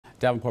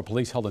Davenport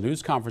police held a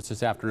news conference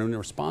this afternoon in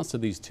response to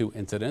these two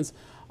incidents.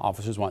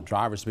 Officers want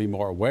drivers to be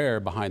more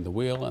aware behind the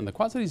wheel, and the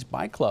Quad Cities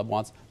Bike Club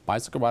wants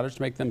bicycle riders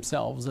to make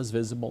themselves as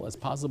visible as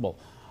possible.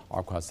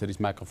 Our Quad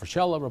Cities' Michael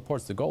Frischella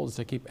reports the goal is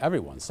to keep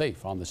everyone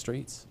safe on the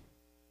streets.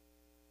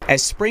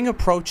 As spring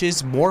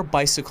approaches, more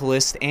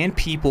bicyclists and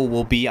people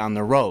will be on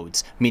the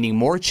roads, meaning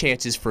more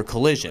chances for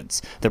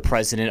collisions. The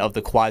president of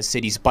the Quad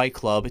Cities Bike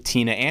Club,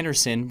 Tina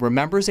Anderson,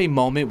 remembers a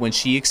moment when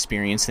she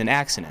experienced an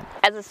accident.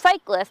 As a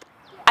cyclist,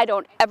 I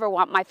don't ever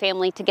want my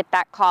family to get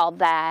that call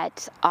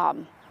that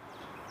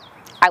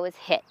I was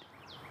hit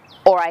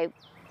or I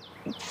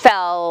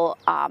fell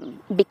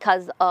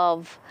because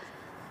of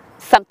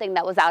something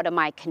that was out of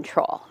my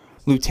control.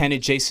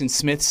 Lieutenant Jason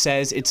Smith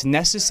says it's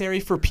necessary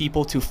for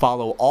people to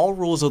follow all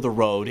rules of the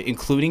road,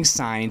 including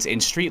signs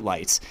and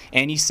streetlights.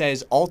 And he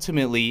says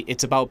ultimately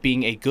it's about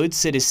being a good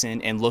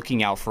citizen and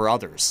looking out for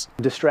others.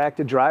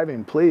 Distracted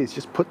driving, please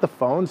just put the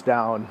phones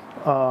down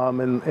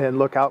and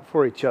look out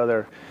for each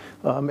other.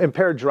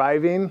 Impaired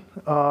driving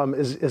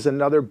is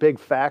another big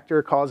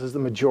factor, causes the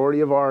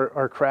majority of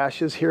our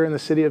crashes here in the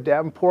city of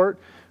Davenport.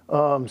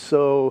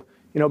 So,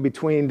 you know,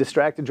 between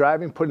distracted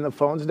driving, putting the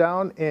phones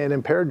down, and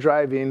impaired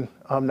driving,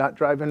 not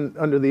driving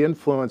under the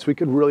influence, we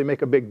could really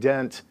make a big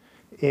dent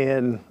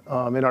in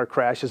our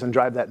crashes and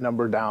drive that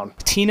number down.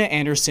 Tina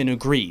Anderson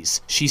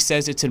agrees. She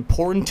says it's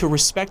important to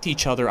respect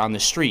each other on the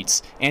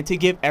streets and to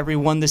give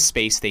everyone the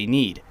space they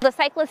need. The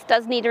cyclist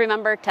does need to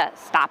remember to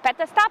stop at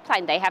the stop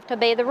sign. They have to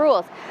obey the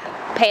rules.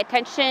 Pay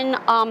attention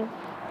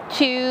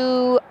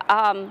to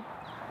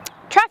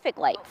traffic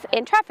lights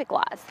and traffic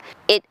laws.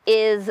 It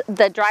is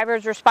the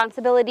driver's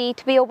responsibility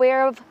to be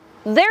aware of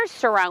their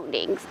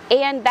surroundings,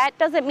 and that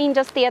doesn't mean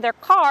just the other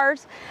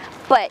cars,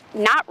 but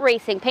not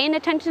racing, paying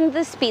attention to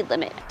the speed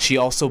limit. She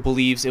also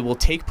believes it will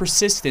take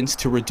persistence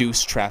to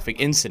reduce traffic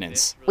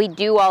incidents. We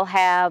do all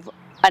have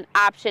an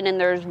option, and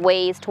there's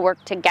ways to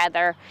work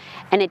together,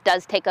 and it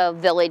does take a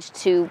village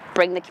to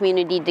bring the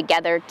community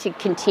together to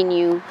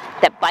continue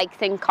that bikes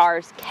and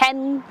cars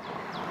can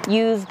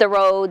use the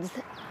roads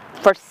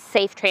for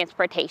safe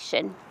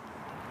transportation.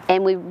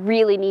 And we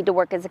really need to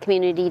work as a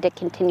community to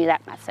continue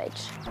that message.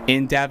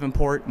 In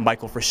Davenport,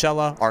 Michael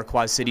Frischella, our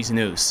Quad Cities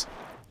News.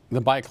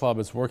 The Bike Club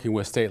is working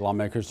with state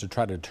lawmakers to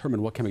try to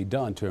determine what can be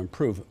done to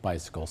improve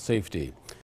bicycle safety.